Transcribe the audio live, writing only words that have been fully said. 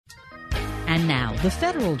And now, The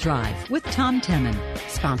Federal Drive with Tom Temin.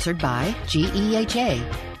 Sponsored by GEHA.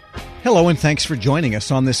 Hello and thanks for joining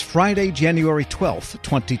us on this Friday, January 12th,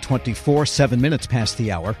 2024, 7 minutes past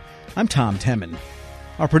the hour. I'm Tom Temin.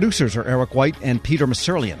 Our producers are Eric White and Peter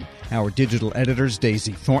Masurlian. Our digital editors,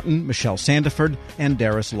 Daisy Thornton, Michelle Sandiford, and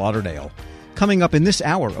Darius Lauderdale. Coming up in this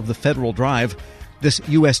hour of The Federal Drive, this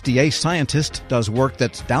USDA scientist does work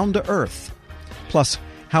that's down to earth. Plus,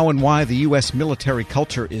 how and why the U.S. military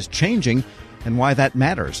culture is changing and why that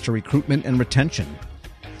matters to recruitment and retention.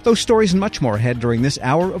 Those stories and much more ahead during this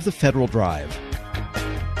hour of The Federal Drive.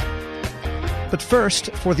 But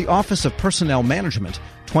first, for the Office of Personnel Management,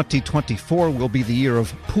 2024 will be the year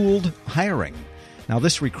of pooled hiring. Now,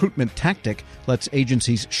 this recruitment tactic lets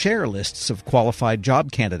agencies share lists of qualified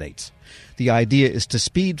job candidates. The idea is to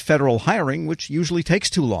speed federal hiring, which usually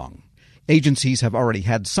takes too long. Agencies have already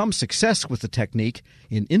had some success with the technique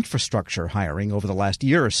in infrastructure hiring over the last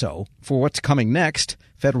year or so. For what's coming next,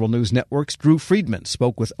 Federal News Network's Drew Friedman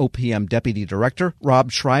spoke with OPM Deputy Director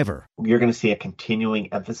Rob Shriver. You're going to see a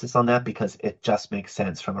continuing emphasis on that because it just makes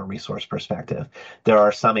sense from a resource perspective. There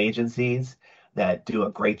are some agencies that do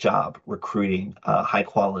a great job recruiting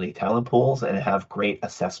high-quality talent pools and have great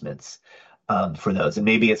assessments for those. And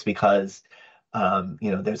maybe it's because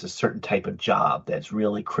there's a certain type of job that's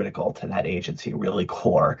really critical to that agency, really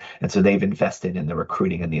core. And so they've invested in the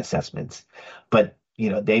recruiting and the assessments. But,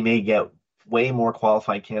 they may get way more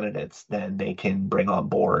qualified candidates than they can bring on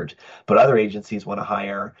board. But other agencies want to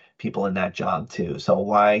hire people in that job too. So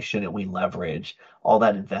why shouldn't we leverage all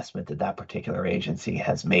that investment that that particular agency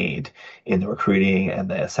has made in the recruiting and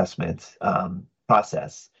the assessment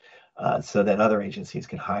process? So that other agencies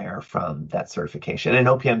can hire from that certification. And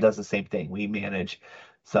OPM does the same thing. We manage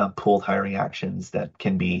some pooled hiring actions that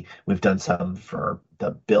we've done some for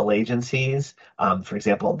the bill agencies. For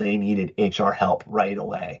example, they needed HR help right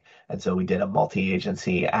away. And so we did a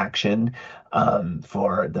multi-agency action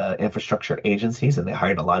for the infrastructure agencies, and they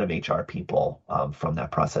hired a lot of HR people from that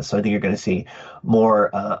process. So I think you're going to see more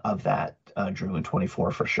of that, Drew, in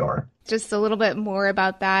 24 for sure. Just a little bit more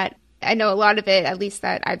about that. I know a lot of it, at least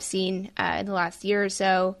that I've seen in the last year or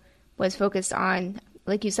so, was focused on,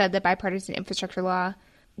 like you said, the bipartisan infrastructure law.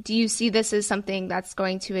 Do you see this as something that's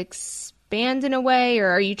going to expand in a way, or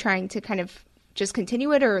are you trying to kind of just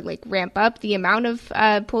continue it or ramp up the amount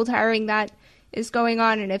of pooled hiring that is going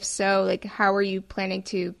on? And if so, how are you planning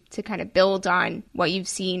to kind of build on what you've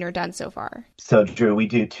seen or done so far? So, Drew, we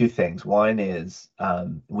do two things. One is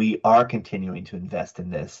we are continuing to invest in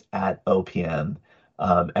this at OPM.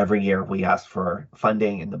 Every year we ask for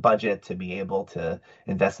funding in the budget to be able to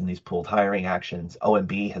invest in these pooled hiring actions.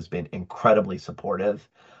 OMB has been incredibly supportive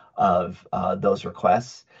of those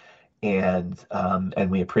requests, and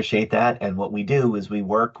we appreciate that. And what we do is we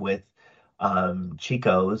work with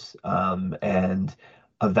Chicos and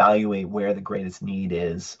evaluate where the greatest need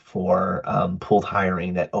is for pooled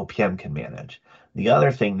hiring that OPM can manage. The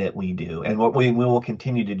other thing that we do, and what we will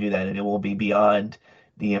continue to do that, and it will be beyond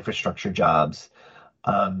the infrastructure jobs.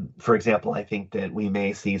 For example, I think that we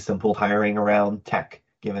may see some pooled hiring around tech,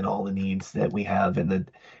 given all the needs that we have in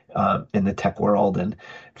the tech world. And in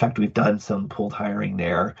fact, we've done some pooled hiring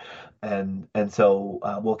there. And so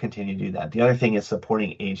we'll continue to do that. The other thing is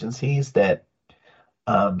supporting agencies that,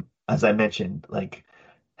 as I mentioned,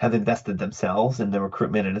 have invested themselves in the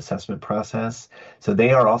recruitment and assessment process. So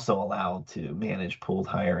they are also allowed to manage pooled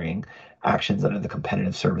hiring actions under the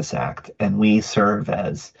Competitive Service Act. And we serve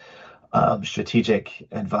as strategic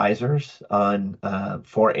advisors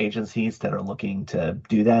for agencies that are looking to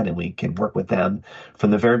do that, and we can work with them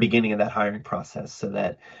from the very beginning of that hiring process so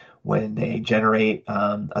that when they generate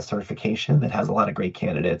a certification that has a lot of great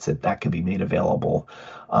candidates, that can be made available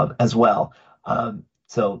as well.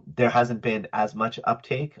 So there hasn't been as much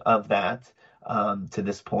uptake of that to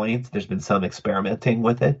this point. There's been some experimenting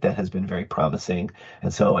with it that has been very promising,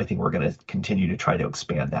 and so I think we're going to continue to try to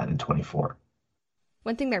expand that in 24.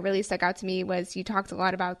 One thing that really stuck out to me was you talked a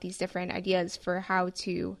lot about these different ideas for how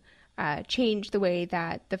to change the way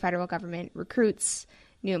that the federal government recruits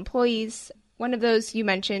new employees. One of those you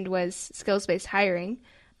mentioned was skills-based hiring,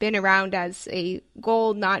 been around as a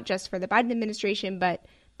goal not just for the Biden administration, but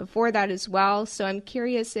before that as well. So I'm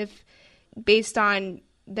curious if, based on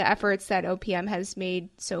the efforts that OPM has made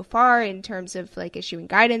so far in terms of issuing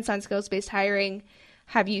guidance on skills-based hiring,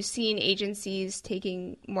 have you seen agencies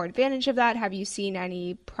taking more advantage of that? Have you seen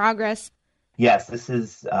any progress? Yes, this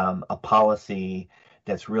is a policy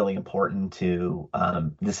that's really important to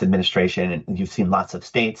this administration. And you've seen lots of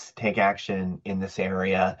states take action in this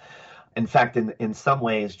area. In fact, in some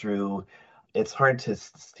ways, Drew, it's hard to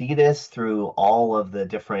see this through all of the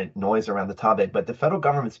different noise around the topic, but the federal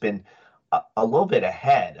government's been a little bit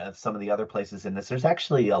ahead of some of the other places in this. There's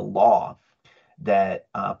actually a law that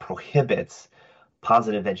prohibits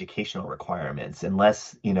positive educational requirements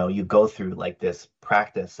unless, you go through like this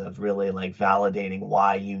practice of really like validating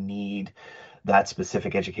why you need that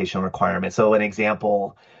specific educational requirement. So an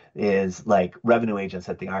example is like revenue agents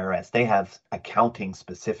at the IRS. They have accounting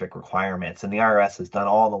specific requirements, and the IRS has done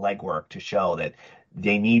all the legwork to show that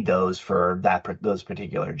they need those for those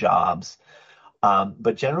particular jobs.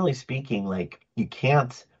 But generally speaking, like you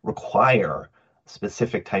can't require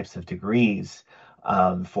specific types of degrees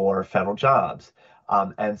for federal jobs.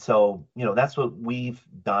 And so, that's what we've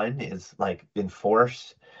done is like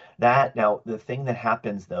enforce that. Now, the thing that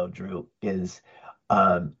happens though, Drew, is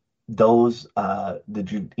even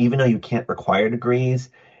though you can't require degrees,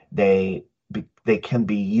 they can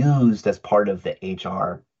be used as part of the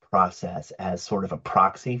HR process as sort of a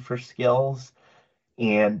proxy for skills.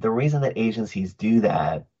 And the reason that agencies do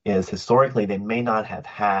that is historically they may not have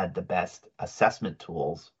had the best assessment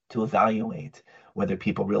tools to evaluate whether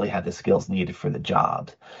people really have the skills needed for the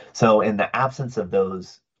job. So in the absence of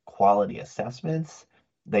those quality assessments,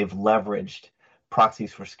 they've leveraged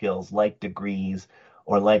proxies for skills like degrees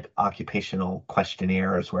or like occupational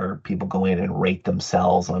questionnaires where people go in and rate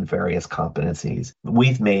themselves on various competencies.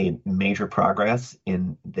 We've made major progress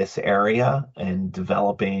in this area and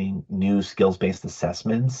developing new skills-based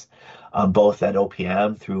assessments, both at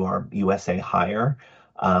OPM through our USA Hire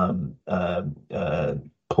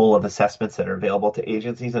pool of assessments that are available to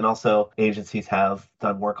agencies, and also agencies have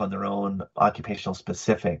done work on their own occupational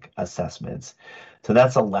specific assessments. So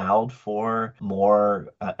that's allowed for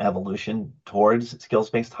more evolution towards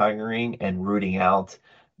skills-based hiring and rooting out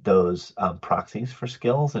those proxies for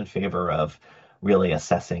skills in favor of really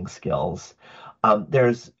assessing skills.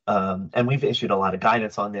 And we've issued a lot of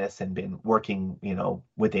guidance on this and been working,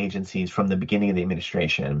 with agencies from the beginning of the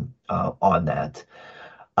administration on that.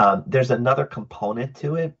 There's another component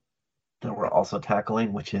to it that we're also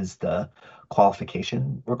tackling, which is the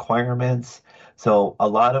qualification requirements. So a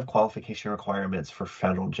lot of qualification requirements for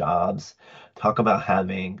federal jobs talk about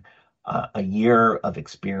having a year of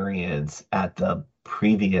experience at the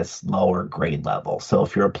previous lower grade level. So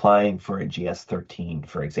if you're applying for a GS-13,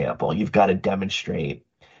 for example, you've got to demonstrate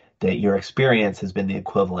that your experience has been the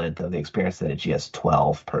equivalent of the experience that a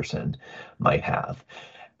GS-12 person might have.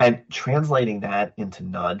 And translating that into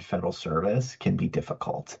non-federal service can be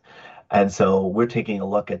difficult. And so we're taking a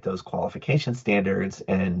look at those qualification standards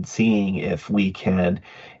and seeing if we can,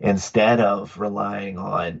 instead of relying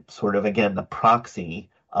on sort of, again, the proxy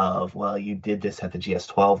of, well, you did this at the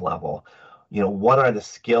GS-12 level, what are the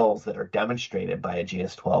skills that are demonstrated by a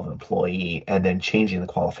GS-12 employee, and then changing the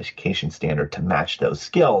qualification standard to match those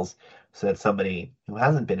skills so that somebody who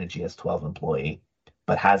hasn't been a GS-12 employee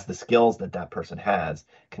but has the skills that that person has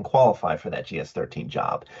can qualify for that GS-13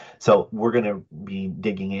 job. So we're going to be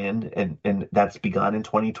digging in, and that's begun in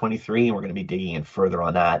 2023, and we're going to be digging in further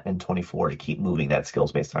on that in 24 to keep moving that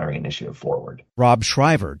skills-based hiring initiative forward. Rob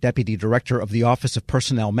Shriver, Deputy Director of the Office of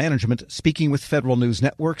Personnel Management, speaking with Federal News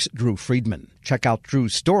Network's Drew Friedman. Check out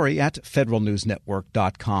Drew's story at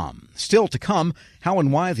federalnewsnetwork.com. Still to come, how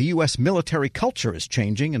and why the U.S. military culture is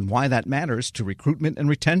changing and why that matters to recruitment and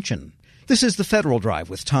retention. This is The Federal Drive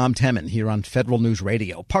with Tom Temin here on Federal News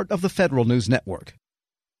Radio, part of the Federal News Network.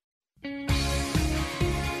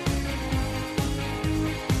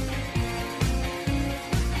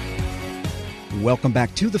 Welcome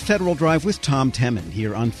back to The Federal Drive with Tom Temin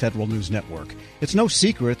here on Federal News Network. It's no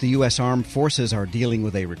secret the U.S. Armed Forces are dealing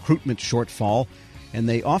with a recruitment shortfall, and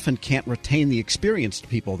they often can't retain the experienced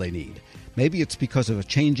people they need. Maybe it's because of a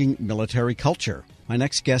changing military culture. My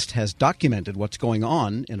next guest has documented what's going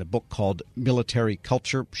on in a book called Military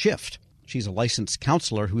Culture Shift. She's a licensed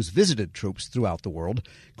counselor who's visited troops throughout the world.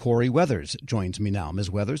 Corey Weathers joins me now. Ms.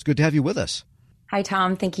 Weathers, good to have you with us. Hi,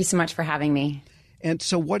 Tom. Thank you so much for having me. And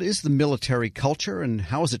so what is the military culture and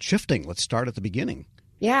how is it shifting? Let's start at the beginning.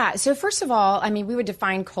 Yeah. So first of all, we would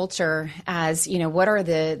define culture as, what are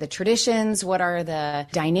the traditions? What are the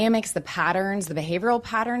dynamics, the patterns, the behavioral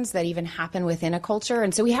patterns that even happen within a culture?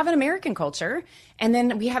 And so we have an American culture, and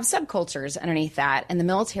then we have subcultures underneath that. And the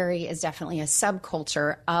military is definitely a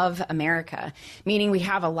subculture of America, meaning we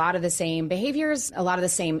have a lot of the same behaviors, a lot of the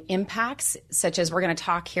same impacts, such as we're going to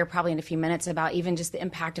talk here probably in a few minutes about even just the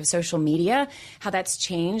impact of social media, how that's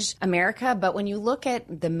changed America. But when you look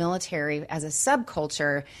at the military as a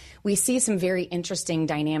subculture, we see some very interesting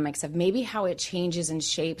dynamics of maybe how it changes and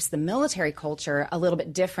shapes the military culture a little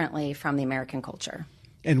bit differently from the American culture.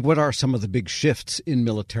 And what are some of the big shifts in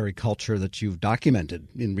military culture that you've documented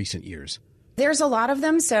in recent years? There's a lot of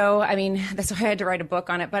them. So, I mean, that's why I had to write a book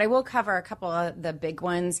on it. But I will cover a couple of the big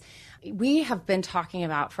ones. We have been talking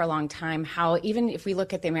about for a long time how even if we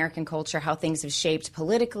look at the American culture, how things have shaped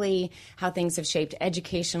politically, how things have shaped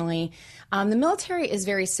educationally, the military is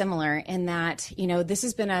very similar in that, this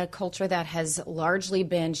has been a culture that has largely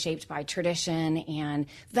been shaped by tradition and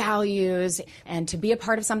values and to be a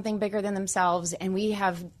part of something bigger than themselves. And we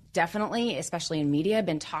have definitely, especially in media,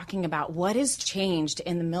 been talking about what has changed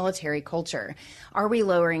in the military culture. Are we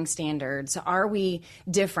lowering standards? Are we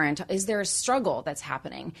different? Is there a struggle that's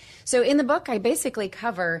happening? So in the book, I basically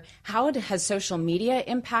cover how has social media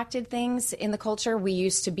impacted things in the culture. We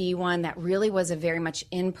used to be one that really was a very much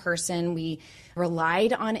in-person. We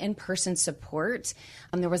relied on in-person support.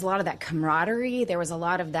 There was a lot of that camaraderie. There was a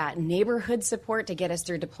lot of that neighborhood support to get us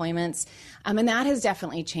through deployments. And that has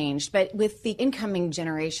definitely changed. But with the incoming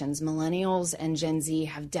generations, millennials and Gen Z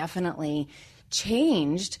have definitely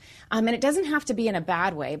changed. And it doesn't have to be in a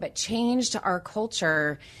bad way, but changed our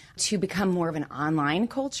culture to become more of an online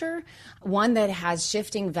culture, one that has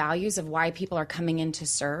shifting values of why people are coming in to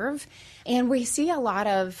serve. And we see a lot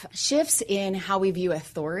of shifts in how we view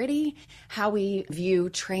authority, how we view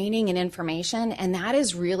training and information, and that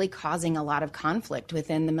is really causing a lot of conflict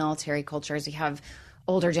within the military culture as we have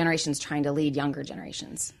older generations trying to lead younger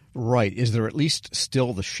generations. Right. Is there at least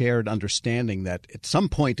still the shared understanding that at some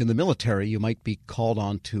point in the military you might be called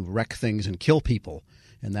on to wreck things and kill people?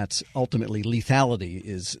 And that's ultimately lethality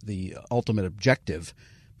is the ultimate objective.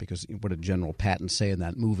 Because what did General Patton say in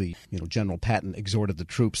that movie? General Patton exhorted the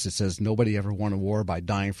troops. It says, nobody ever won a war by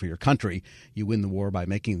dying for your country. You win the war by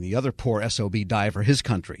making the other poor SOB die for his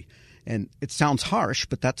country. And it sounds harsh,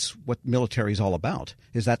 but that's what military is all about.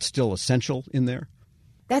 Is that still essential in there?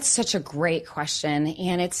 That's such a great question.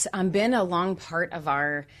 And it's been a long part of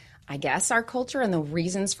our culture and the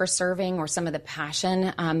reasons for serving or some of the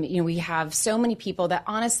passion. We have so many people that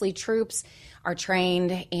honestly, troops are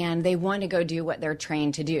trained and they want to go do what they're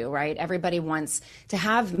trained to do, right? Everybody most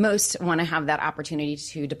want to have that opportunity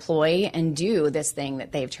to deploy and do this thing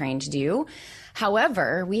that they've trained to do.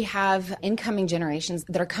 However, we have incoming generations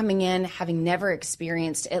that are coming in having never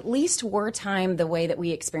experienced at least wartime the way that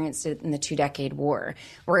we experienced it in the 2-decade war.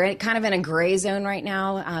 We're kind of in a gray zone right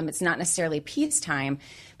now. It's not necessarily peacetime,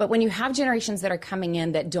 but when you have generations that are coming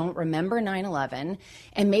in that don't remember 9/11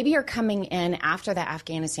 and maybe are coming in after the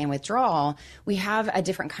Afghanistan withdrawal, we have a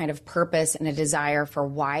different kind of purpose and a desire for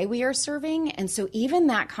why we are serving. And so even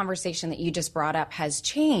that conversation that you just brought up has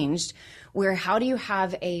changed, where how do you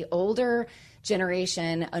have an older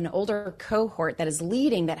generation, an older cohort that is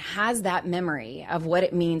leading, that has that memory of what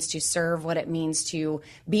it means to serve, what it means to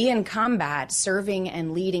be in combat, serving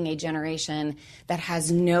and leading a generation that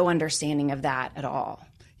has no understanding of that at all.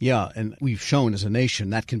 Yeah, and we've shown as a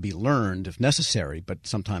nation that can be learned if necessary, but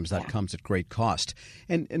sometimes that comes at great cost.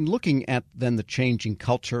 And looking at then the changing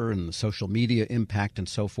culture and the social media impact and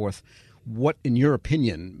so forth, what, in your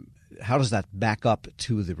opinion, how does that back up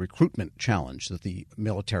to the recruitment challenge that the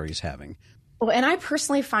military is having? Well, and I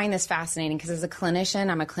personally find this fascinating because as a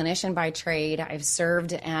clinician, I'm a clinician by trade. I've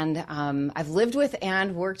served and I've lived with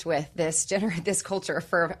and worked with this culture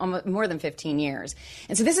for more than 15 years.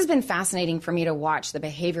 And so this has been fascinating for me to watch the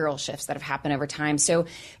behavioral shifts that have happened over time. So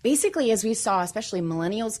basically, as we saw, especially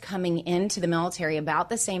millennials coming into the military about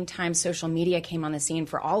the same time social media came on the scene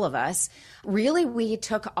for all of us, really we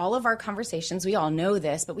took all of our conversations, we all know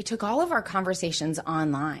this, but we took all of our conversations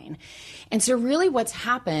online. And so really what's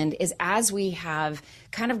happened is as we have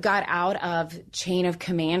kind of got out of chain of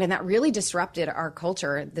command, and that really disrupted our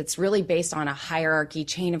culture that's really based on a hierarchy,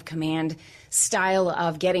 chain of command style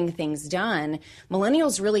of getting things done.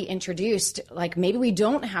 Millennials really introduced, like, maybe we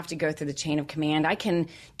don't have to go through the chain of command. I can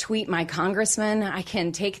tweet my congressman. I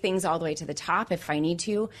can take things all the way to the top if I need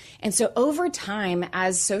to. And so over time,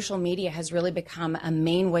 as social media has really become a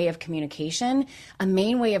main way of communication, a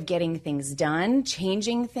main way of getting things done,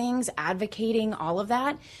 changing things, advocating, all of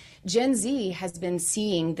that, Gen Z has been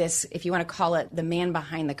seeing this, if you want to call it the man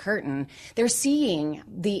behind the curtain. They're seeing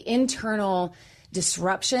the internal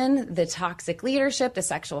disruption, the toxic leadership, the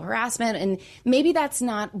sexual harassment, and maybe that's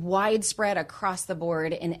not widespread across the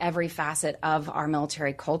board in every facet of our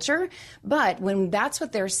military culture. But when that's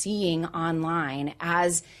what they're seeing online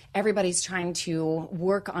as everybody's trying to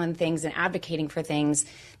work on things and advocating for things,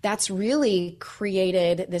 that's really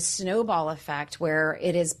created this snowball effect where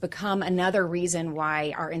it has become another reason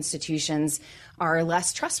why our institutions are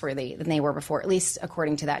less trustworthy than they were before, at least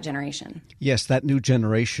according to that generation. Yes, that new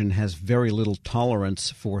generation has very little tolerance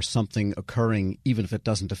for something occurring, even if it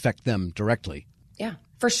doesn't affect them directly. Yeah,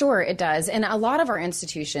 for sure it does. And a lot of our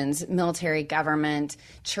institutions, military, government,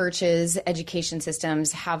 churches, education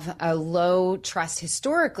systems have a low trust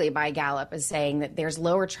historically by Gallup as saying that there's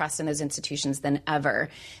lower trust in those institutions than ever.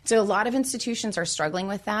 So a lot of institutions are struggling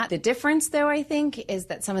with that. The difference, though, I think, is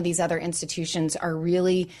that some of these other institutions are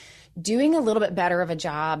really doing a little bit better of a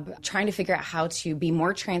job trying to figure out how to be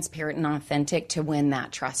more transparent and authentic to win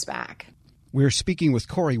that trust back. We're speaking with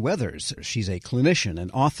Corey Weathers. She's a clinician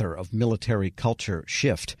and author of Military Culture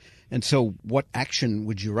Shift. And so what action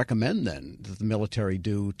would you recommend then that the military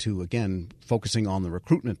do to, again, focusing on the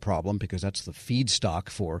recruitment problem, because that's the feedstock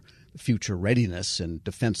for future readiness and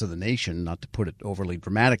defense of the nation, not to put it overly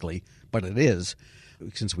dramatically, but it is,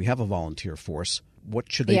 since we have a volunteer force.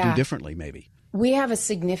 What should they do differently, maybe? We have a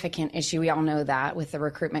significant issue. We all know that with the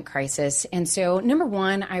recruitment crisis. And so, number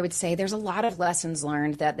one, I would say there's a lot of lessons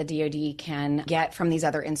learned that the DoD can get from these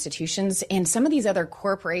other institutions and some of these other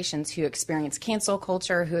corporations who experience cancel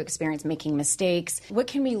culture, who experience making mistakes. What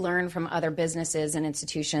can we learn from other businesses and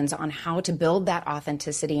institutions on how to build that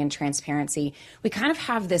authenticity and transparency? We kind of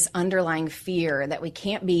have this underlying fear that we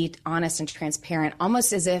can't be honest and transparent,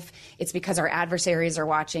 almost as if it's because our adversaries are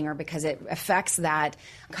watching or because it affects that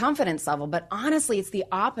confidence level. But honestly, it's the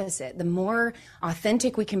opposite. The more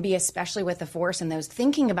authentic we can be, especially with the force and those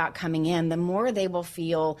thinking about coming in, the more they will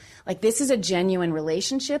feel like this is a genuine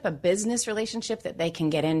relationship, a business relationship that they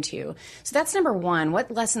can get into. So that's number one.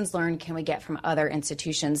 What lessons learned can we get from other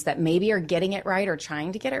institutions that maybe are getting it right or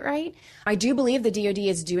trying to get it right? I do believe the DoD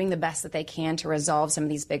is doing the best that they can to resolve some of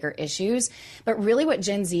these bigger issues. But really what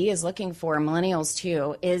Gen Z is looking for, millennials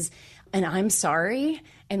too, is an I'm sorry.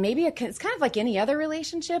 And maybe it's kind of like any other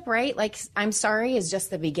relationship, right? Like I'm sorry is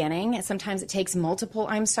just the beginning. Sometimes it takes multiple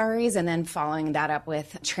I'm sorries and then following that up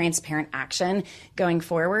with transparent action going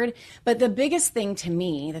forward. But the biggest thing to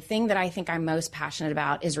me, the thing that I think I'm most passionate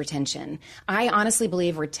about is retention. I honestly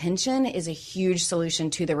believe retention is a huge solution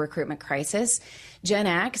to the recruitment crisis. Gen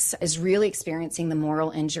X is really experiencing the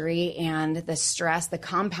moral injury and the stress, the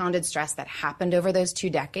compounded stress that happened over those 2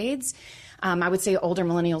 decades. I would say older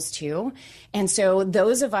millennials too. And so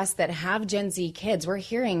those of us that have Gen Z kids, we're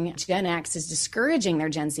hearing Gen X is discouraging their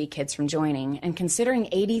Gen Z kids from joining. And considering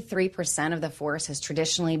 83% of the force has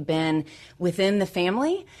traditionally been within the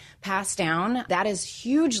family, passed down, that is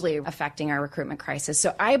hugely affecting our recruitment crisis.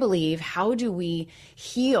 So I believe, how do we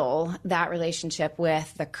heal that relationship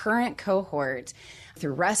with the current cohort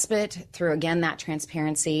through respite, through, again, that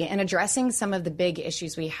transparency, and addressing some of the big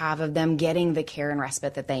issues we have of them getting the care and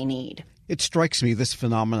respite that they need? It strikes me this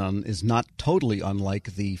phenomenon is not totally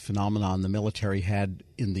unlike the phenomenon the military had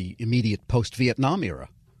in the immediate post-Vietnam era.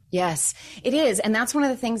 Yes, it is. And that's one of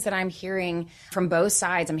the things that I'm hearing from both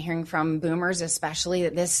sides. I'm hearing from boomers especially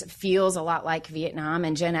that this feels a lot like Vietnam,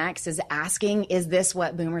 and Gen X is asking, is this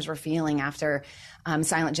what boomers were feeling after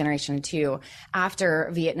Silent Generation 2, after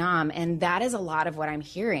Vietnam? And that is a lot of what I'm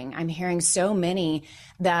hearing. I'm hearing so many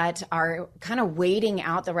that are kind of waiting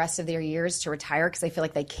out the rest of their years to retire because they feel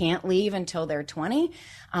like they can't leave until they're 20,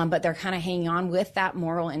 but they're kind of hanging on with that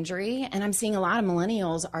moral injury. And I'm seeing a lot of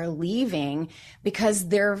millennials are leaving because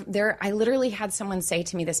I literally had someone say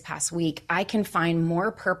to me this past week, I can find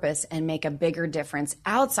more purpose and make a bigger difference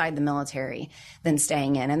outside the military than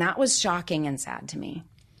staying in. And that was shocking and sad to me.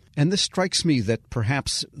 And this strikes me that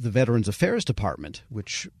perhaps the Veterans Affairs Department,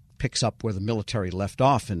 which picks up where the military left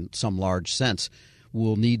off in some large sense,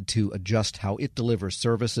 will need to adjust how it delivers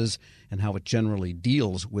services and how it generally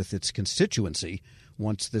deals with its constituency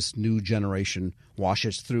once this new generation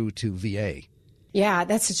washes through to VA. Yeah,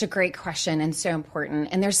 that's such a great question and so important.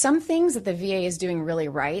 And there's some things that the VA is doing really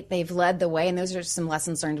right. They've led the way, and those are some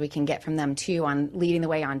lessons learned we can get from them too, on leading the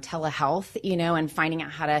way on telehealth, and finding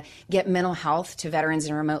out how to get mental health to veterans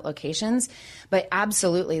in remote locations. But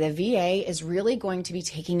absolutely, the VA is really going to be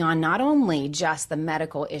taking on not only just the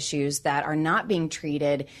medical issues that are not being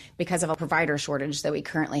treated because of a provider shortage that we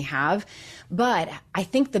currently have, but I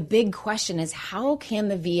think the big question is, how can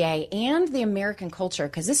the VA and the American culture,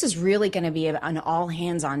 because this is really going to be an all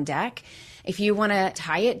hands on deck. If you want to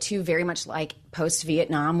tie it to very much like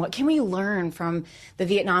post-Vietnam, what can we learn from the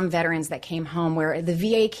Vietnam veterans that came home, where the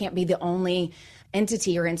VA can't be the only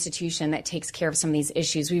entity or institution that takes care of some of these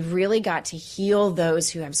issues? We've really got to heal those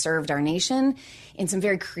who have served our nation in some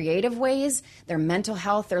very creative ways. Their mental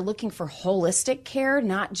health, they're looking for holistic care,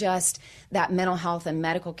 not just that mental health and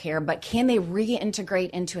medical care, but can they reintegrate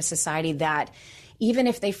into a society that, even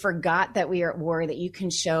if they forgot that we are at war, that you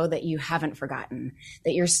can show that you haven't forgotten,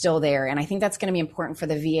 that you're still there. And I think that's going to be important for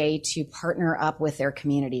the VA to partner up with their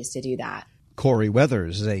communities to do that. Corey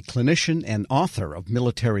Weathers is a clinician and author of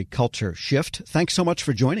Military Culture Shift. Thanks so much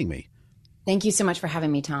for joining me. Thank you so much for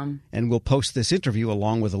having me, Tom. And we'll post this interview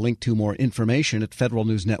along with a link to more information at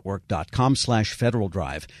federalnewsnetwork.com/Federal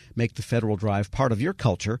Drive. Make the Federal Drive part of your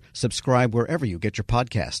culture. Subscribe wherever you get your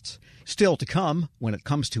podcasts. Still to come, when it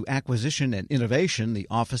comes to acquisition and innovation, the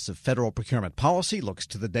Office of Federal Procurement Policy looks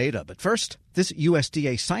to the data. But first, this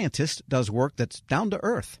USDA scientist does work that's down to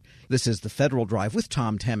earth. This is the Federal Drive with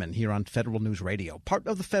Tom Temin here on Federal News Radio, part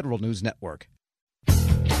of the Federal News Network.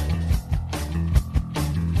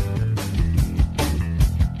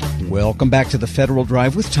 Welcome back to the Federal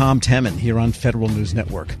Drive with Tom Temin here on Federal News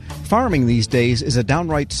Network. Farming these days is a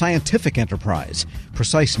downright scientific enterprise.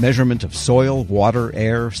 Precise measurement of soil, water,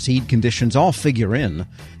 air, seed conditions all figure in.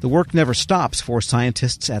 The work never stops for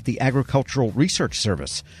scientists at the Agricultural Research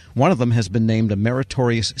Service. One of them has been named a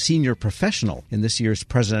meritorious senior professional in this year's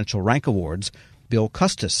Presidential Rank Awards. Bill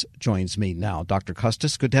Custis joins me now. Dr.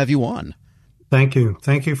 Custis, good to have you on. Thank you.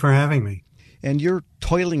 Thank you for having me. And you're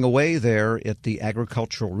toiling away there at the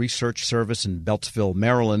Agricultural Research Service in Beltsville,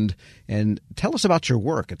 Maryland. And tell us about your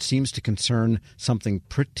work. It seems to concern something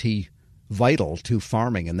pretty vital to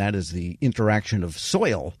farming, and that is the interaction of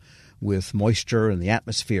soil with moisture and the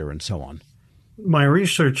atmosphere and so on. My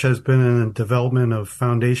research has been in the development of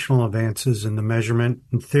foundational advances in the measurement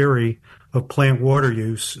and theory of plant water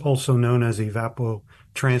use, also known as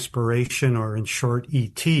evapotranspiration, or in short,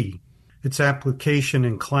 ET. Its application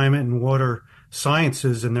in climate and water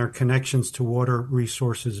sciences and their connections to water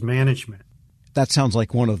resources management. That sounds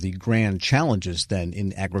like one of the grand challenges then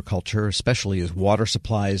in agriculture, especially as water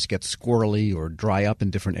supplies get squirrely or dry up in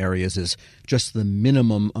different areas, is just the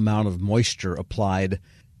minimum amount of moisture applied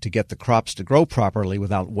to get the crops to grow properly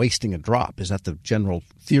without wasting a drop. Is that the general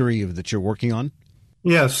theory that you're working on?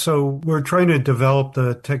 Yes, so we're trying to develop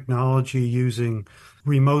the technology using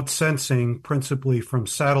remote sensing, principally from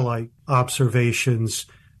satellite observations,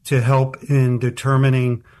 to help in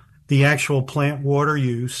determining the actual plant water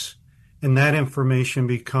use. And that information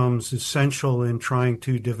becomes essential in trying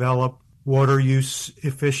to develop water use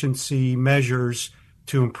efficiency measures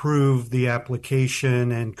to improve the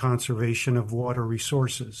application and conservation of water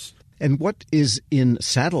resources. And what is in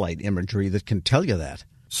satellite imagery that can tell you that?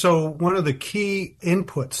 So one of the key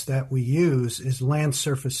inputs that we use is land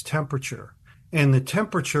surface temperature. And the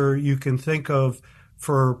temperature you can think of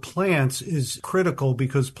for plants is critical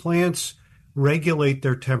because plants regulate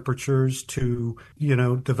their temperatures to,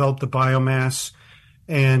 develop the biomass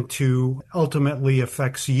and to ultimately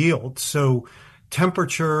affects yield. So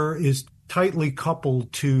temperature is tightly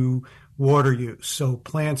coupled to water use. So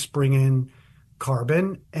plants bring in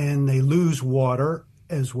carbon and they lose water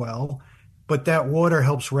as well, but that water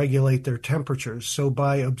helps regulate their temperatures. So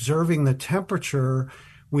by observing the temperature,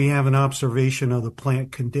 we have an observation of the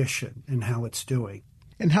plant condition and how it's doing.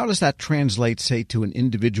 And how does that translate, say, to an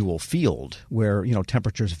individual field where,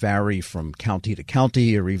 temperatures vary from county to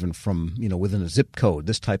county or even from, within a zip code,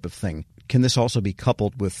 this type of thing? Can this also be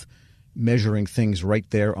coupled with measuring things right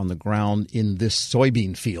there on the ground in this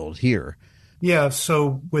soybean field here? Yeah,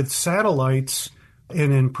 so with satellites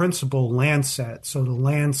and in principle Landsat, so the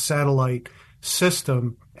land satellite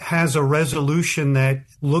system has a resolution that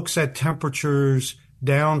looks at temperatures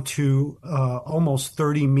down to almost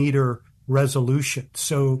 30-meter resolution.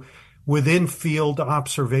 So within field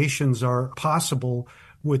observations are possible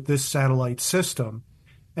with this satellite system.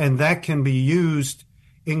 And that can be used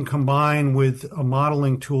in combined with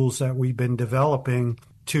modeling tools that we've been developing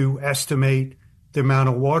to estimate the amount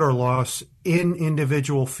of water loss in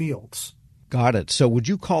individual fields. Got it. So would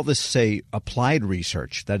you call this, say, applied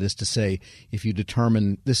research? That is to say, if you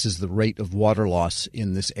determine this is the rate of water loss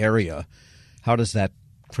in this area, how does that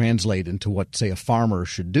translate into what, say, a farmer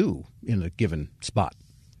should do in a given spot?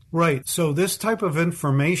 Right. So this type of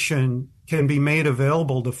information can be made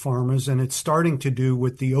available to farmers, and it's starting to do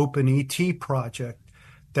with the Open ET project.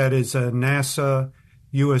 That is a NASA,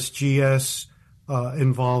 USGS,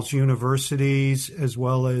 involves universities as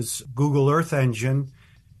well as Google Earth Engine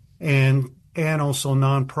and also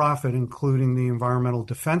nonprofit, including the Environmental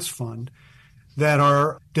Defense Fund, that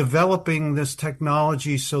are developing this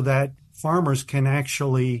technology so that farmers can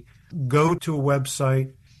actually go to a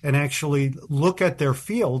website and actually look at their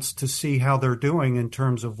fields to see how they're doing in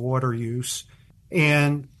terms of water use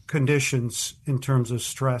and conditions in terms of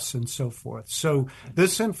stress and so forth. So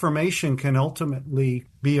this information can ultimately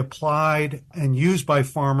be applied and used by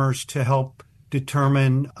farmers to help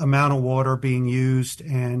determine amount of water being used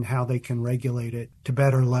and how they can regulate it to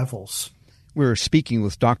better levels. We're speaking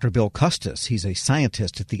with Dr. Bill Custis. He's a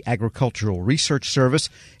scientist at the Agricultural Research Service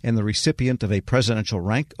and the recipient of a Presidential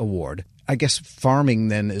Rank Award. I guess farming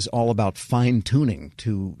then is all about fine-tuning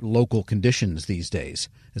to local conditions these days,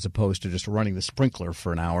 as opposed to just running the sprinkler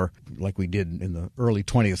for an hour like we did in the early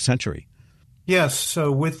 20th century. Yes,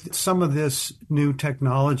 so with some of this new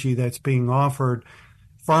technology that's being offered,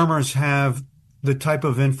 farmers have the type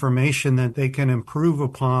of information that they can improve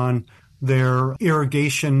upon their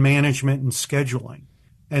irrigation management and scheduling.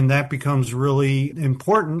 And that becomes really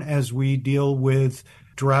important as we deal with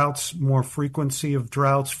droughts, more frequency of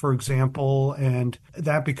droughts, for example, and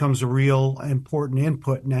that becomes a real important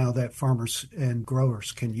input now that farmers and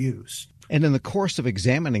growers can use. And in the course of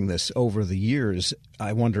examining this over the years,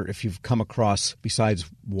 I wonder if you've come across, besides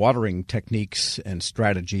watering techniques and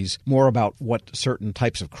strategies, more about what certain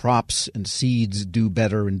types of crops and seeds do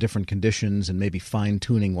better in different conditions and maybe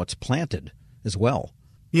fine-tuning what's planted as well.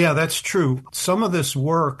 Yeah, that's true. Some of this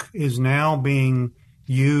work is now being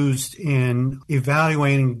used in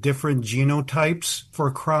evaluating different genotypes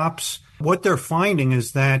for crops. What they're finding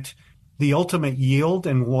is that the ultimate yield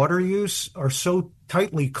and water use are so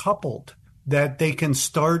tightly coupled that they can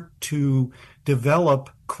start to develop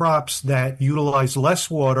crops that utilize less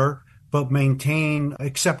water but maintain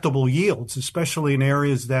acceptable yields, especially in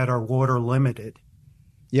areas that are water limited.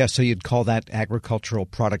 Yeah, so you'd call that agricultural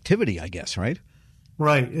productivity, I guess, right?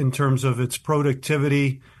 Right. In terms of its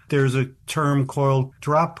productivity, there's a term called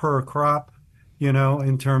drop per crop,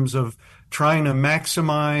 in terms of trying to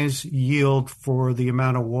maximize yield for the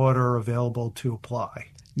amount of water available to apply.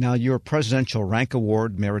 Now, your Presidential Rank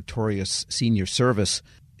Award, Meritorious Senior Service,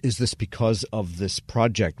 is this because of this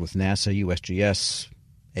project with NASA, USGS,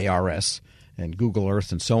 ARS, and Google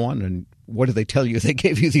Earth and so on? And what did they tell you they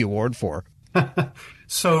gave you the award for?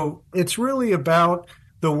 So it's really about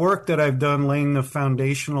the work that I've done laying the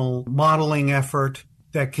foundational modeling effort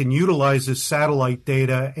that can utilize this satellite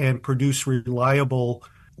data and produce reliable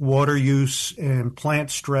water use and plant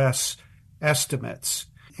stress estimates.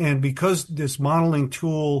 And because this modeling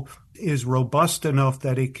tool is robust enough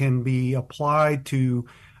that it can be applied to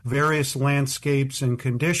various landscapes and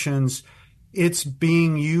conditions, it's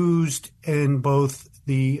being used in both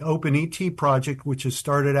the OpenET project, which has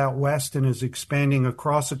started out west and is expanding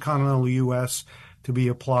across the continental U.S. to be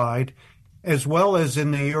applied, as well as in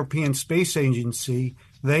the European Space Agency.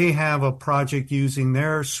 They have a project using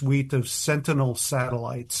their suite of Sentinel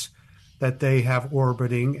satellites that they have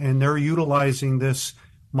orbiting, and they're utilizing this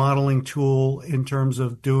modeling tool in terms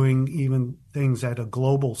of doing even things at a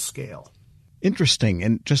global scale. Interesting.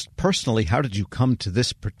 And just personally, how did you come to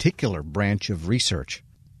this particular branch of research?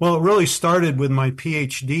 Well, it really started with my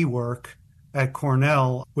PhD work at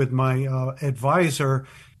Cornell with my advisor.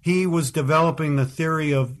 He was developing the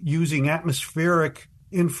theory of using atmospheric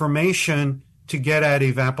information to get at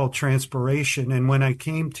evapotranspiration. And when I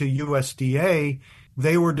came to USDA,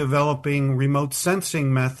 they were developing remote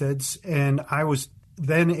sensing methods, and I was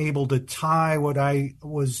then able to tie what I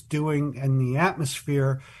was doing in the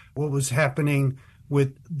atmosphere, what was happening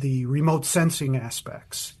with the remote sensing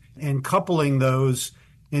aspects, and coupling those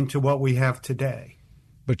into what we have today.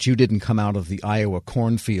 But you didn't come out of the Iowa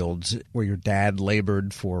cornfields where your dad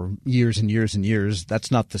labored for years and years and years. That's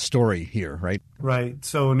not the story here, right? Right.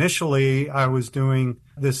 So initially, I was doing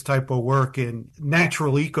this type of work in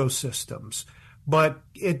natural ecosystems, but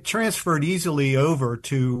it transferred easily over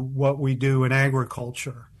to what we do in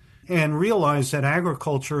agriculture, and realized that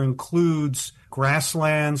agriculture includes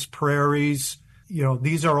grasslands, prairies.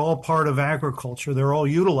 These are all part of agriculture. They're all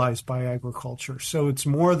utilized by agriculture. So it's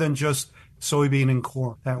more than just soybean and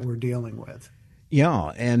corn that we're dealing with.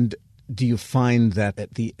 Yeah. And do you find that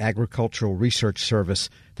at the Agricultural Research Service,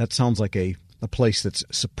 that sounds like a place that's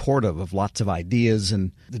supportive of lots of ideas,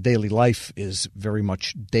 and the daily life is very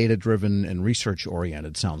much data-driven and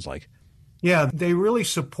research-oriented, sounds like? Yeah, they really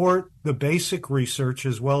support the basic research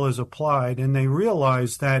as well as applied, and they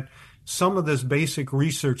realize that some of this basic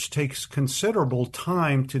research takes considerable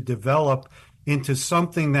time to develop into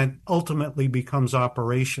something that ultimately becomes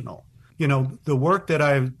operational. The work that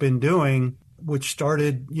I've been doing, which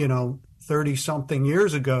started, 30-something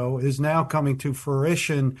years ago, is now coming to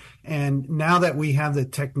fruition. And now that we have the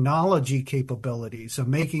technology capabilities of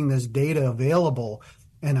making this data available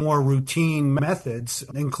and more routine methods,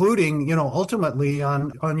 including, ultimately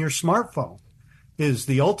on your smartphone, is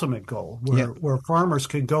the ultimate goal, where farmers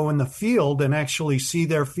could go in the field and actually see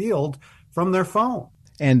their field from their phone.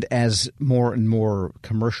 And as more and more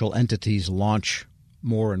commercial entities launch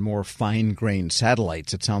more and more fine-grained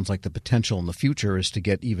satellites, it sounds like the potential in the future is to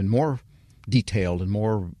get even more detailed and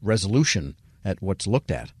more resolution at what's looked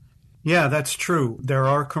at. Yeah, that's true. There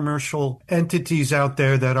are commercial entities out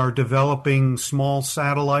there that are developing small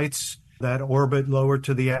satellites that orbit lower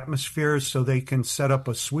to the atmosphere so they can set up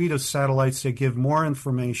a suite of satellites that give more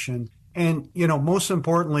information. And, most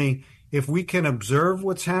importantly, if we can observe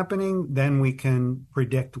what's happening, then we can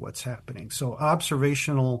predict what's happening. So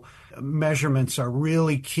observational measurements are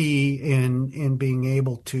really key in being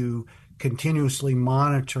able to continuously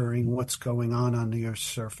monitoring what's going on the Earth's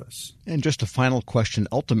surface. And just a final question,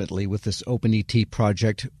 ultimately, with this OpenET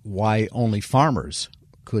project, why only farmers?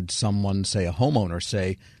 Could someone, say a homeowner,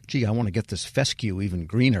 say, gee, I want to get this fescue even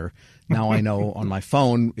greener. Now I know on my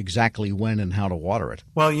phone exactly when and how to water it.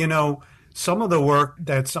 Well, some of the work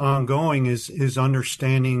that's ongoing is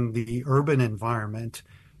understanding the urban environment,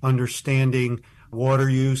 understanding water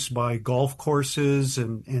use by golf courses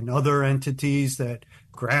and other entities that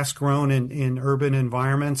grass grown in urban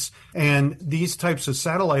environments. And these types of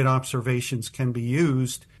satellite observations can be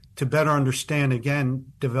used to better understand,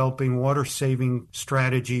 again, developing water saving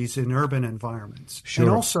strategies in urban environments. Sure.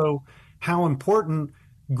 And also how important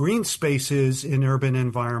green space is in urban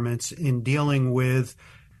environments in dealing with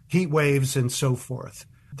heat waves and so forth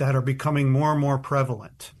that are becoming more and more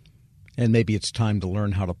prevalent. And maybe it's time to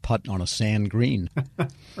learn how to putt on a sand green.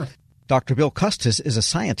 Dr. Bill Custis is a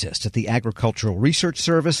scientist at the Agricultural Research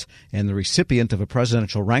Service and the recipient of a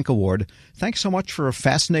Presidential Rank Award. Thanks so much for a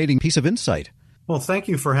fascinating piece of insight. Well, thank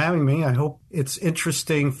you for having me. I hope it's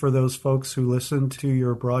interesting for those folks who listen to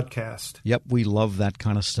your broadcast. Yep, we love that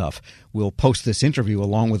kind of stuff. We'll post this interview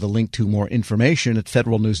along with a link to more information at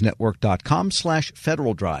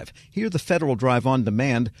federalnewsnetwork.com/Federal Drive. Hear the Federal Drive on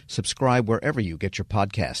demand. Subscribe wherever you get your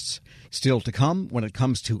podcasts. Still to come, when it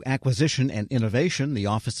comes to acquisition and innovation, the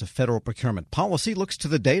Office of Federal Procurement Policy looks to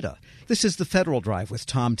the data. This is the Federal Drive with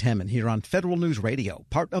Tom Temin here on Federal News Radio,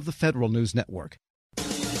 part of the Federal News Network.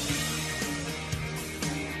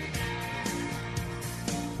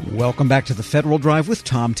 Welcome back to the Federal Drive with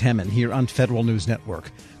Tom Temin here on Federal News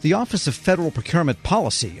Network. The Office of Federal Procurement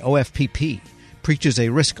Policy, OFPP, preaches a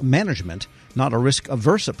risk management, not a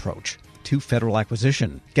risk-averse approach to federal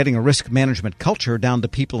acquisition. Getting a risk management culture down to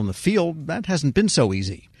people in the field, that hasn't been so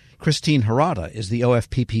easy. Christine Harada is the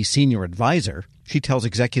OFPP Senior Advisor. She tells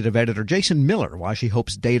Executive Editor Jason Miller why she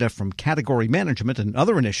hopes data from category management and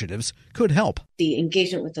other initiatives could help. The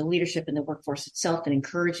engagement with the leadership and the workforce itself and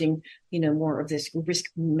encouraging, more of this risk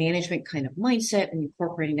management kind of mindset and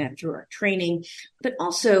incorporating that through our training, but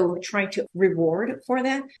also trying to reward for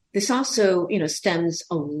that. This also, stems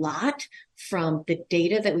a lot from the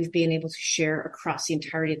data that we've been able to share across the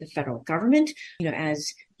entirety of the federal government.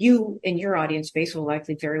 As you and your audience base will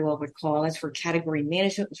likely very well recall, as for category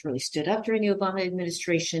management was really stood up during the Obama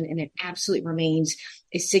administration, and it absolutely remains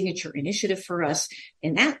a signature initiative for us.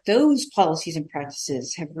 And those policies and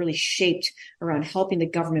practices have really shaped around helping the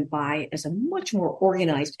government buy as a much more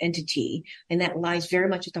organized entity. And that lies very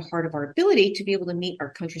much at the heart of our ability to be able to meet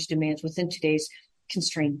our country's demands within today's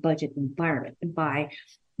constrained budget environment. And by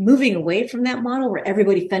moving away from that model where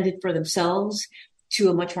everybody fended for themselves to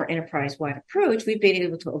a much more enterprise-wide approach, we've been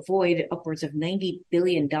able to avoid upwards of $90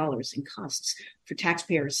 billion in costs for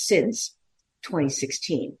taxpayers since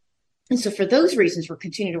 2016. And so for those reasons, we're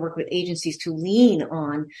continuing to work with agencies to lean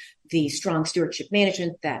on the strong stewardship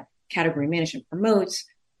management that category management promotes,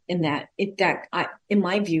 and in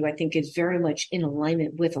my view, I think is very much in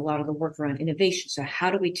alignment with a lot of the work around innovation. So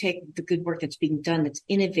how do we take the good work that's being done that's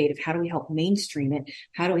innovative? How do we help mainstream it?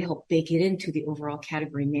 How do we help bake it into the overall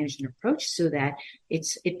category management approach so that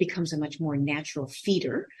it becomes a much more natural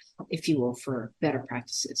feeder, if you will, for better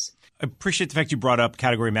practices? I appreciate the fact you brought up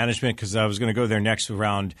category management because I was going to go there next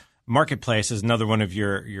around marketplace as another one of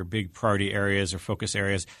your big priority areas or focus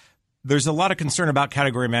areas. There's a lot of concern about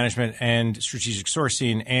category management and strategic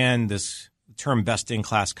sourcing and this term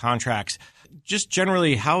best-in-class contracts. Just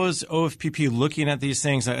generally, how is OFPP looking at these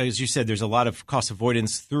things? As you said, there's a lot of cost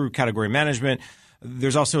avoidance through category management.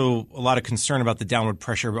 There's also a lot of concern about the downward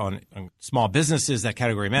pressure on small businesses that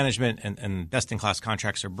category management and best-in-class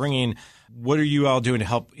contracts are bringing. What are you all doing to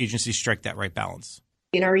help agencies strike that right balance?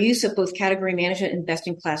 And our use of both category management and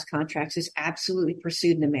best-in-class contracts is absolutely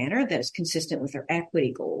pursued in a manner that is consistent with our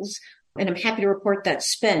equity goals. And I'm happy to report that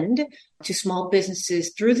spend to small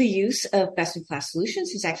businesses through the use of best-in-class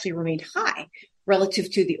solutions has actually remained high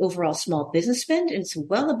relative to the overall small business spend, and it's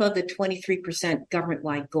well above the 23%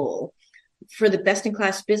 government-wide goal. For the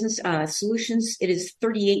best-in-class business solutions, it is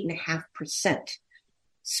 38.5%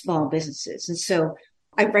 small businesses. And so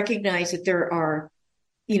I recognize that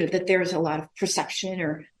there's a lot of perception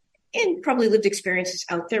or and probably lived experiences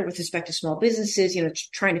out there with respect to small businesses,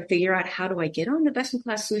 trying to figure out how do I get on the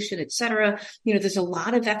best-in-class solution, et cetera. There's a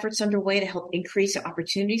lot of efforts underway to help increase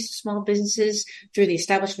opportunities to small businesses through the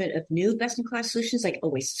establishment of new best-in-class solutions like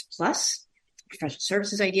Oasis Plus, Professional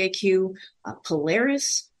Services IDIQ,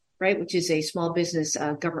 Polaris, right, which is a small business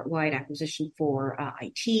government-wide acquisition for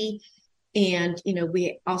IT. And,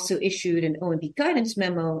 we also issued an OMB guidance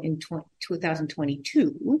memo in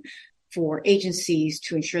 2022 for agencies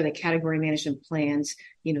to ensure that category management plans,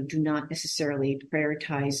 do not necessarily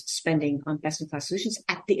prioritize spending on best-in-class solutions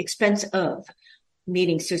at the expense of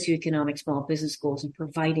meeting socioeconomic small business goals and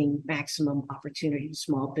providing maximum opportunity to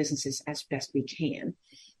small businesses as best we can.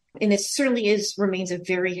 And it certainly remains a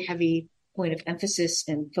very heavy point of emphasis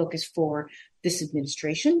and focus for this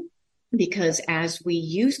administration, because as we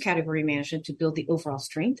use category management to build the overall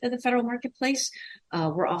strength of the federal marketplace,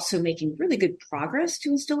 we're also making really good progress to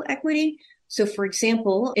instill equity. So, for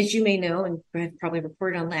example, as you may know, and I've probably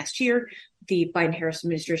reported on last year, the Biden-Harris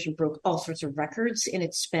administration broke all sorts of records in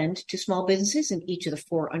its spend to small businesses in each of the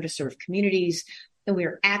 4 underserved communities. And we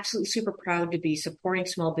are absolutely super proud to be supporting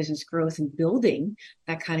small business growth and building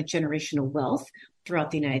that kind of generational wealth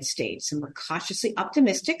throughout the United States. And we're cautiously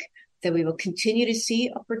optimistic that we will continue to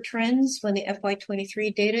see upward trends when the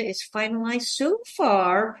FY23 data is finalized. So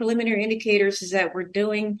far, preliminary indicators is that we're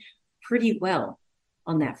doing pretty well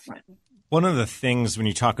on that front. One of the things when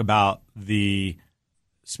you talk about the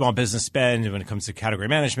small business spend when it comes to category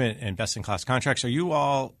management and best-in-class contracts, are you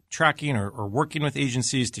all tracking or working with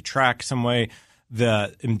agencies to track some way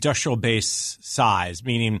the industrial base size?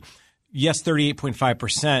 Meaning, yes,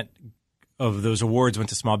 38.5% of those awards went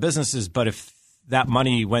to small businesses, but if that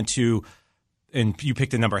money went to, and you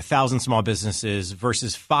picked a number, 1,000 small businesses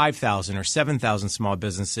versus 5,000 or 7,000 small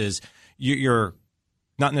businesses, you're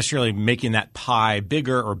not necessarily making that pie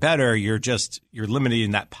bigger or better. You're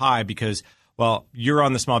limiting that pie because, well, you're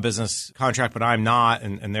on the small business contract, but I'm not.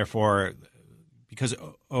 And therefore, because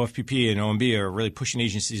OFPP and OMB are really pushing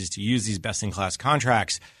agencies to use these best-in-class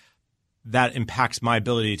contracts, that impacts my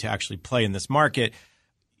ability to actually play in this market.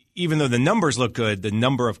 Even though the numbers look good, the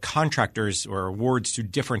number of contractors or awards to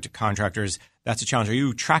different contractors, that's a challenge. Are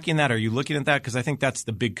you tracking that? Are you looking at that? Because I think that's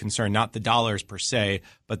the big concern, not the dollars per se,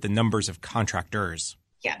 but the numbers of contractors.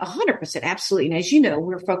 Yeah, 100%. Absolutely. And as you know,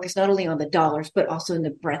 we're focused not only on the dollars, but also in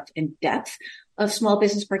the breadth and depth of small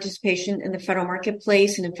business participation in the federal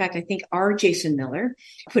marketplace. And in fact, I think our Jason Miller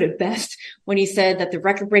put it best when he said that the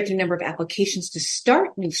record-breaking number of applications to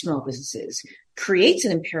start new small businesses creates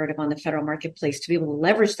an imperative on the federal marketplace to be able to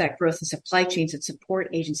leverage that growth in supply chains that support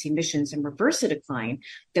agency missions and reverse the decline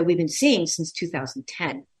that we've been seeing since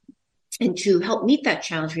 2010. And to help meet that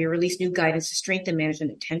challenge, we released new guidance to strengthen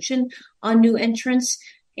management attention on new entrants.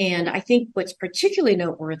 And I think what's particularly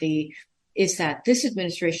noteworthy is that this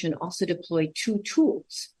administration also deployed 2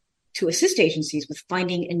 tools to assist agencies with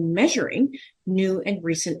finding and measuring new and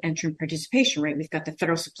recent entrant participation, right? We've got the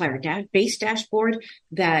Federal Supplier Base Dashboard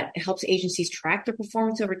that helps agencies track their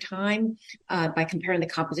performance over time by comparing the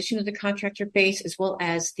composition of the contractor base, as well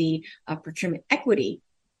as the procurement equity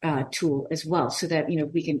tool as well, so that,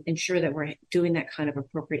 we can ensure that we're doing that kind of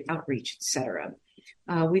appropriate outreach, et cetera.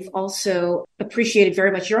 We've also appreciated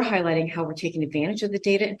very much your highlighting how we're taking advantage of the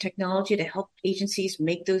data and technology to help agencies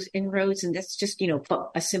make those inroads. And that's just,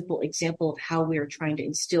 a simple example of how we are trying to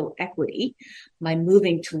instill equity by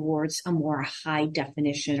moving towards a more high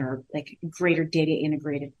definition or like greater data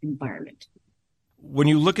integrated environment. When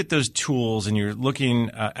you look at those tools and you're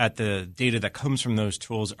looking at the data that comes from those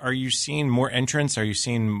tools, are you seeing more entrants? Are you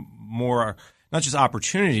seeing more, not just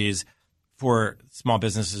opportunities for small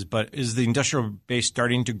businesses, but is the industrial base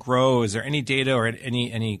starting to grow? Is there any data or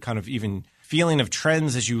any kind of even feeling of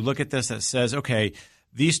trends as you look at this that says, okay,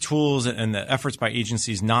 these tools and the efforts by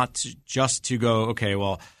agencies not just to go, okay,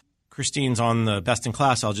 well, Christine's on the best in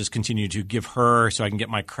class, I'll just continue to give her so I can get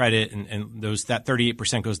my credit, and that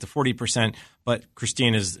 38% goes to 40%. But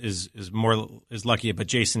Christine is lucky, but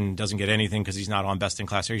Jason doesn't get anything because he's not on best in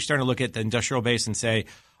class. Are you starting to look at the industrial base and say,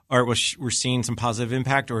 all right, we're seeing some positive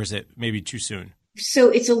impact, or is it maybe too soon? So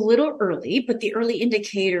it's a little early, but the early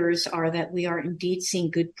indicators are that we are indeed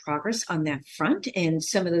seeing good progress on that front. And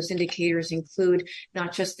some of those indicators include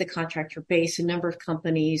not just the contractor base, a number of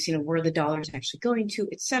companies, where the dollar is actually going to,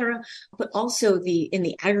 et cetera, but also in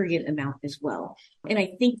the aggregate amount as well. And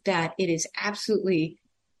I think that it is absolutely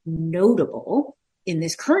notable in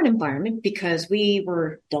this current environment because we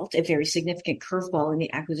were dealt a very significant curveball in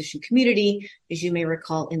the acquisition community. As you may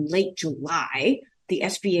recall, in late July, the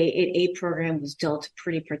SBA 8A program was dealt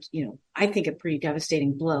I think a pretty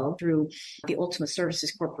devastating blow through the Ultimate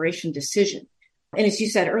Services Corporation decision. And as you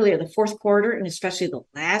said earlier, the fourth quarter and especially the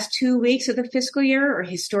last 2 weeks of the fiscal year are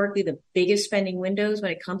historically the biggest spending windows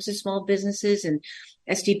when it comes to small businesses and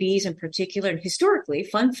SDBs in particular. And historically,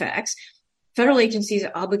 fun facts, federal agencies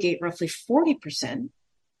obligate roughly 40%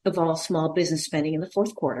 of all small business spending in the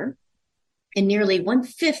fourth quarter. And nearly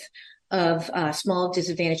 1/5 of small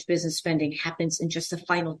disadvantaged business spending happens in just the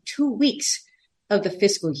final 2 weeks of the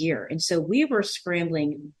fiscal year. And so we were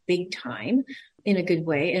scrambling big time in a good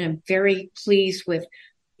way. And I'm very pleased with,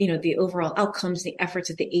 the overall outcomes, the efforts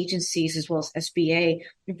of the agencies as well as SBA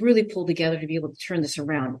really pulled together to be able to turn this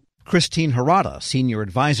around. Christine Harada, Senior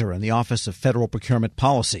Advisor in the Office of Federal Procurement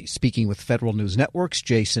Policy, speaking with Federal News Network's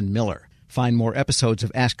Jason Miller. Find more episodes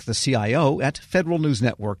of Ask the CIO at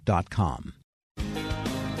federalnewsnetwork.com.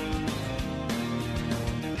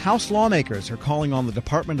 House lawmakers are calling on the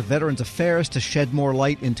Department of Veterans Affairs to shed more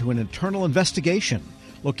light into an internal investigation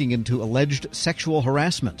looking into alleged sexual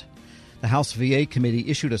harassment. The House VA committee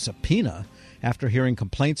issued a subpoena after hearing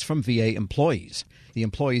complaints from VA employees. The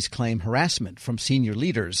employees claim harassment from senior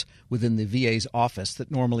leaders within the VA's office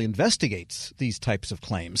that normally investigates these types of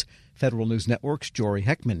claims. Federal News Network's Jory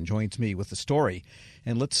Heckman joins me with the story.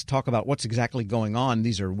 And let's talk about what's exactly going on.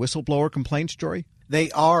 These are whistleblower complaints, Jory?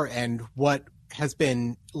 They are, and what has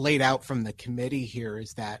been laid out from the committee here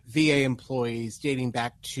is that VA employees dating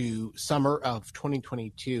back to summer of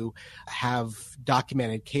 2022 have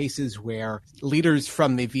documented cases where leaders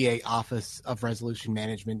from the VA Office of Resolution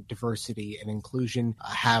Management, Diversity, and Inclusion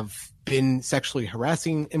have been sexually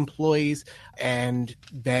harassing employees and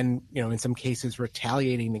then, in some cases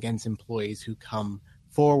retaliating against employees who come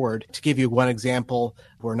forward. To give you one example,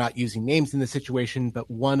 we're not using names in the situation,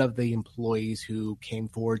 but one of the employees who came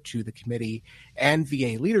forward to the committee and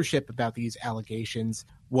VA leadership about these allegations,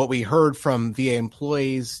 what we heard from VA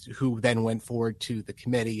employees who then went forward to the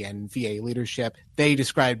committee and VA leadership, they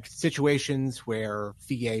described situations where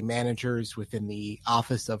VA managers within the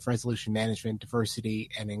Office of Resolution Management, Diversity,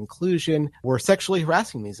 and Inclusion were sexually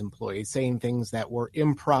harassing these employees, saying things that were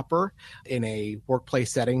improper in a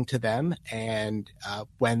workplace setting to them. And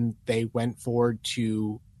when they went forward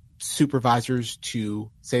to supervisors to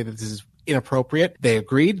say that this is inappropriate, they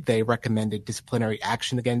agreed. They recommended disciplinary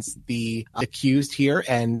action against the accused here.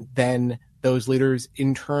 And then those leaders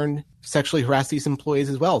in turn sexually harassed these employees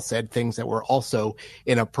as well, said things that were also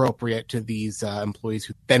inappropriate to these employees,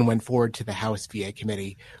 who then went forward to the House VA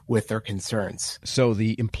committee with their concerns. So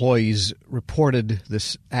the employees reported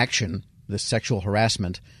this action, this sexual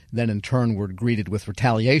harassment, then in turn were greeted with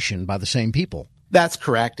retaliation by the same people. That's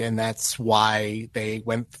correct, and that's why they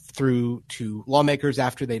went through to lawmakers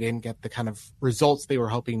after they didn't get the kind of results they were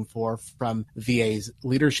hoping for from VA's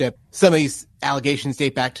leadership. Some of these allegations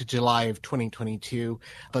date back to July of 2022,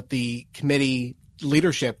 but the committee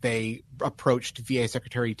leadership, they approached VA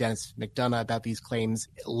Secretary Dennis McDonough about these claims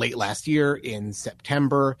late last year in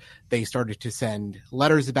September. They started to send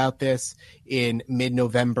letters about this. In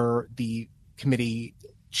mid-November, the committee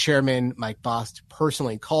Chairman Mike Bost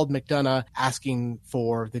personally called McDonough asking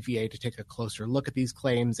for the VA to take a closer look at these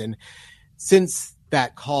claims. And since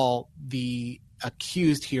that call, the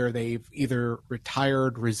accused here, they've either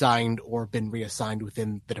retired, resigned, or been reassigned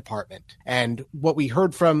within the department. And what we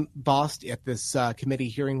heard from Bost at this committee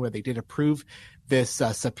hearing where they did approve this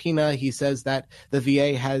subpoena, he says that the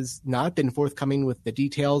VA has not been forthcoming with the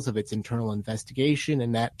details of its internal investigation,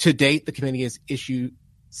 and that to date the committee has issued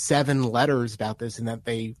 7 letters about this, and that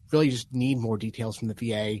they really just need more details from the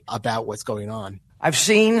VA about what's going on. I've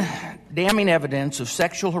seen damning evidence of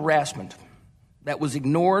sexual harassment that was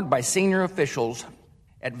ignored by senior officials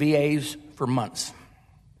at VAs for months.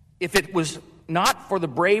 If it was not for the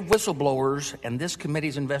brave whistleblowers and this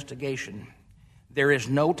committee's investigation, there is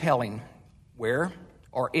no telling where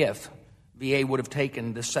or if VA would have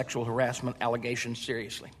taken this sexual harassment allegation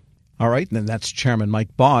seriously. All right, and then that's Chairman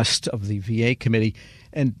Mike Bost of the VA committee.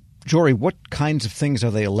 And Jory, what kinds of things are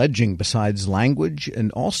they alleging besides language?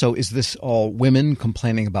 And also, is this all women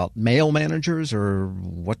complaining about male managers, or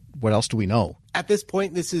what else do we know? At this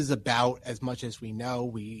point, this is about as much as we know.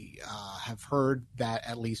 We have heard that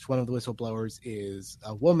at least one of the whistleblowers is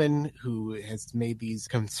a woman who has made these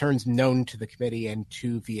concerns known to the committee and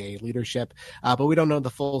to VA leadership, but we don't know the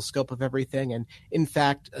full scope of everything. And in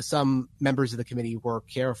fact, some members of the committee were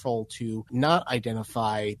careful to not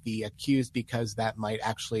identify the accused because that might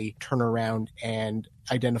actually turn around and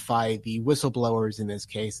identify the whistleblowers in this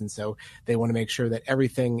case. And so they want to make sure that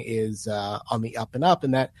everything is on the up and up,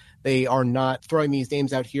 and that they are not throwing these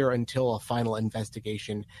names out here until a final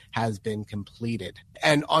investigation has been completed.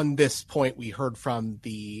 And on this point, we heard from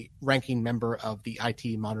the ranking member of the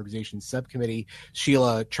IT Modernization Subcommittee,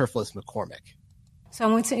 Sheila Cherflis-McCormick. So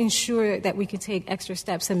I want to ensure that we can take extra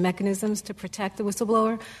steps and mechanisms to protect the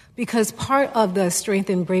whistleblower, because part of the strength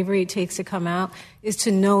and bravery it takes to come out is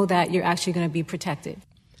to know that you're actually going to be protected.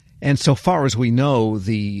 And so far as we know,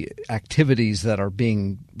 the activities that are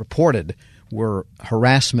being reported were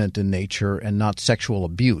harassment in nature and not sexual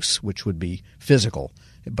abuse, which would be physical.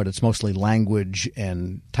 But it's mostly language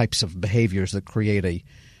and types of behaviors that create a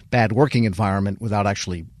bad working environment without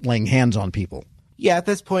actually laying hands on people. Yeah, at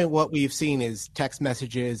this point, what we've seen is text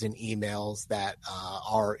messages and emails that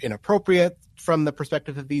are inappropriate from the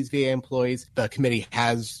perspective of these VA employees. The committee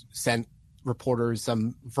has sent reporters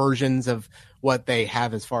some versions of what they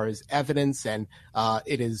have as far as evidence, and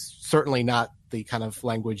it is certainly not the kind of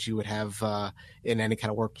language you would have in any kind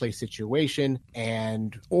of workplace situation,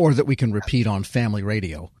 or that we can repeat on family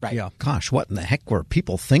radio. Right. Yeah. Gosh, what in the heck were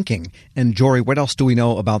people thinking? And Jory, what else do we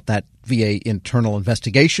know about that VA internal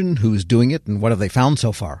investigation? Who's doing it, and what have they found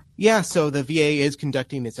so far? Yeah, so the VA is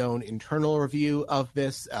conducting its own internal review of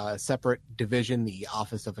this separate division, the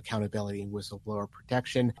Office of Accountability and Whistleblower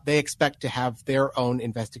Protection. They expect to have their own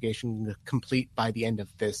investigation complete by the end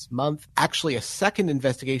of this month. Actually, a second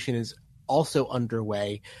investigation is also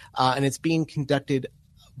underway, and it's being conducted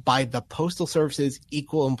by the Postal Service's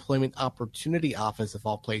Equal Employment Opportunity Office, of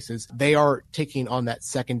all places. They are taking on that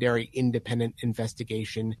secondary independent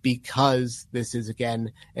investigation because this is,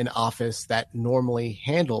 again, an office that normally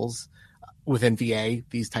handles within VA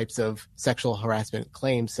these types of sexual harassment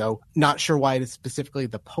claims. So not sure why it is specifically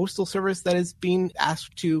the Postal Service that is being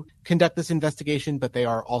asked to conduct this investigation, but they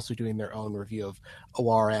are also doing their own review of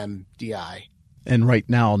ORM DI. And right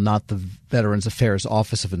now, not the Veterans Affairs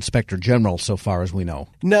Office of Inspector General, so far as we know.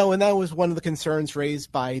 No, and that was one of the concerns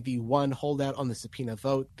raised by the one holdout on the subpoena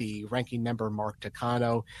vote, the ranking member, Mark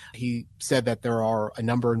Takano. He said that there are a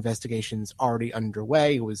number of investigations already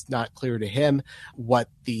underway. It was not clear to him what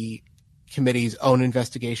the committee's own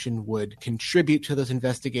investigation would contribute to those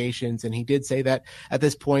investigations. And he did say that at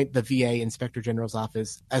this point, the VA Inspector General's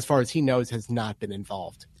office, as far as he knows, has not been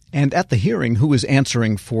involved. And at the hearing, who was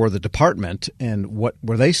answering for the department, and what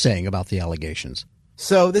were they saying about the allegations?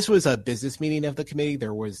 So this was a business meeting of the committee.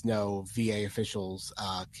 There was no VA officials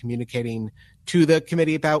communicating to the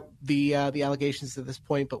committee about the allegations at this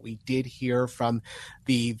point, but we did hear from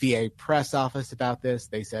the VA press office about this.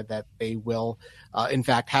 They said that they will, in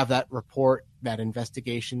fact, have that report, that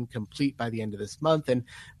investigation complete by the end of this month, and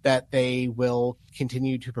that they will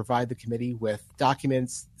continue to provide the committee with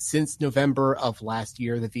documents. Since November of last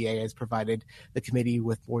year, the VA has provided the committee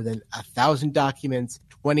with more than 1,000 documents,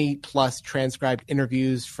 20 plus transcribed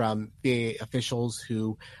interviews from VA officials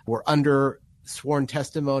who were under sworn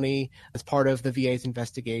testimony as part of the VA's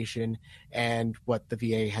investigation. And what the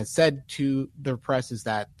VA has said to the press is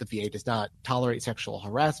that the VA does not tolerate sexual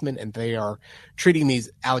harassment, and they are treating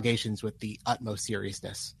these allegations with the utmost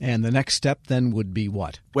seriousness. And the next step then would be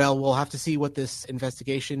what? Well, we'll have to see what this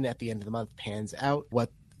investigation at the end of the month pans out,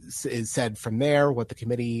 what is said from there, what the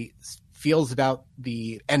committee feels about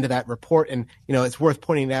the end of that report. And, it's worth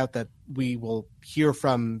pointing out that we will hear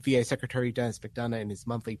from VA Secretary Dennis McDonough in his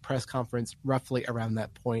monthly press conference roughly around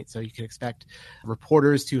that point. So you can expect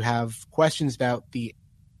reporters to have questions about the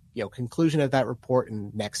conclusion of that report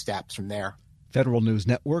and next steps from there. Federal News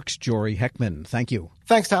Network's Jory Heckman. Thank you.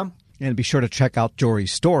 Thanks, Tom. And be sure to check out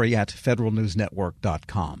Jory's story at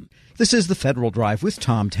federalnewsnetwork.com. This is the Federal Drive with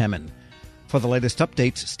Tom Temin. For the latest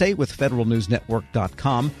updates, stay with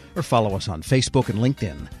federalnewsnetwork.com or follow us on Facebook and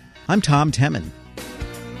LinkedIn. I'm Tom Temin.